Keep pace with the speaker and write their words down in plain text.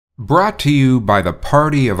Brought to you by the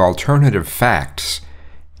Party of Alternative Facts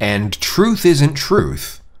and Truth Isn't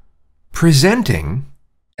Truth, presenting...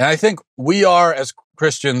 And I think we are, as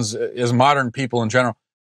Christians, as modern people in general,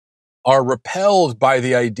 are repelled by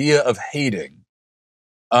the idea of hating.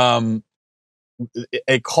 A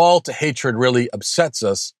call to hatred really upsets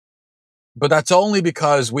us, but that's only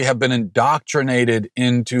because we have been indoctrinated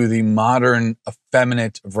into the modern,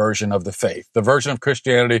 effeminate version of the faith, the version of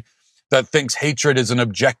Christianity that thinks hatred is an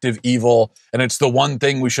objective evil, and it's the one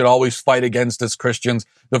thing we should always fight against as Christians.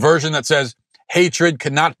 The version that says hatred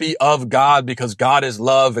cannot be of God because God is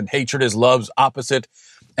love and hatred is love's opposite.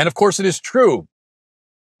 And of course, it is true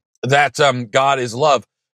that God is love,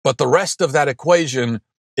 but the rest of that equation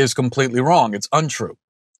is completely wrong. It's untrue.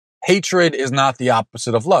 Hatred is not the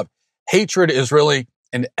opposite of love. Hatred is really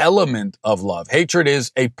an element of love. Hatred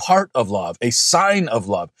is a part of love, a sign of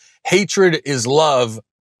love. Hatred is love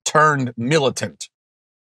turned militant.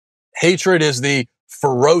 Hatred is the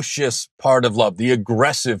ferocious part of love, the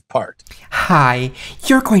aggressive part. Hi,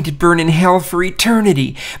 you're going to burn in hell for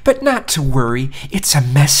eternity, but not to worry, it's a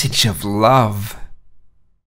message of love.